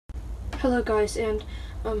Hello guys, and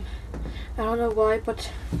I don't know why,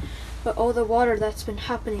 but all the water that's been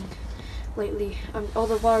happening lately, all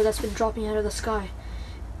the water that's been dropping out of the sky,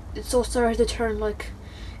 it's all started to turn, like,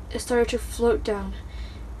 it started to float down,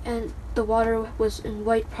 and the water was in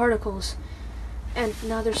white particles, and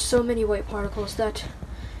now there's so many white particles that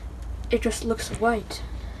it just looks white.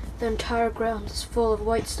 The entire ground is full of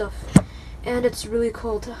white stuff, and it's really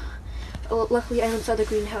cold. Luckily I'm inside the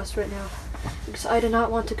greenhouse right now, because I do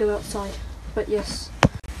not want to go outside. But yes,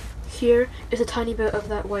 here is a tiny bit of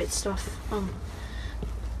that white stuff.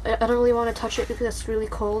 I don't really want to touch it because it's really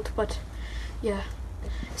cold, but yeah.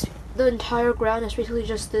 The entire ground is basically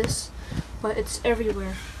just this, but it's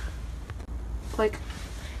everywhere. Like,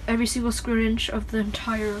 every single square inch of the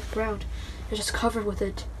entire ground is just covered with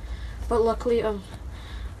it. But luckily,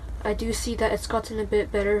 I do see that it's gotten a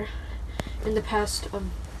bit better in the past,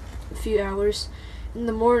 few hours. In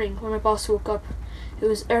the morning, when my boss woke up, it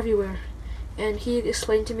was everywhere, and he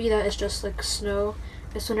explained to me that it's just like snow.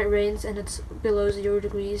 It's when it rains and it's below 0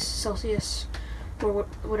 degrees Celsius, or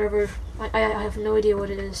whatever. I have no idea what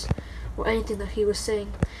it is, or anything that he was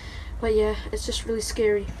saying. But yeah, it's just really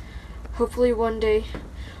scary. Hopefully one day,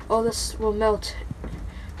 all this will melt,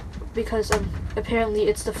 because apparently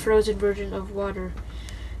it's the frozen version of water.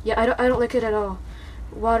 Yeah, I don't like it at all.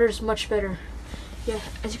 Water's much better. Yeah,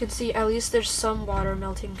 as you can see, at least there's some water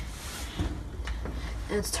melting,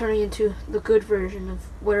 and it's turning into the good version of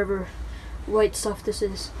whatever white stuff this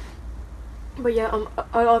is. But yeah,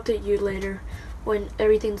 I'll update you later when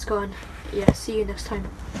everything's gone. Yeah, see you next time.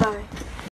 Bye.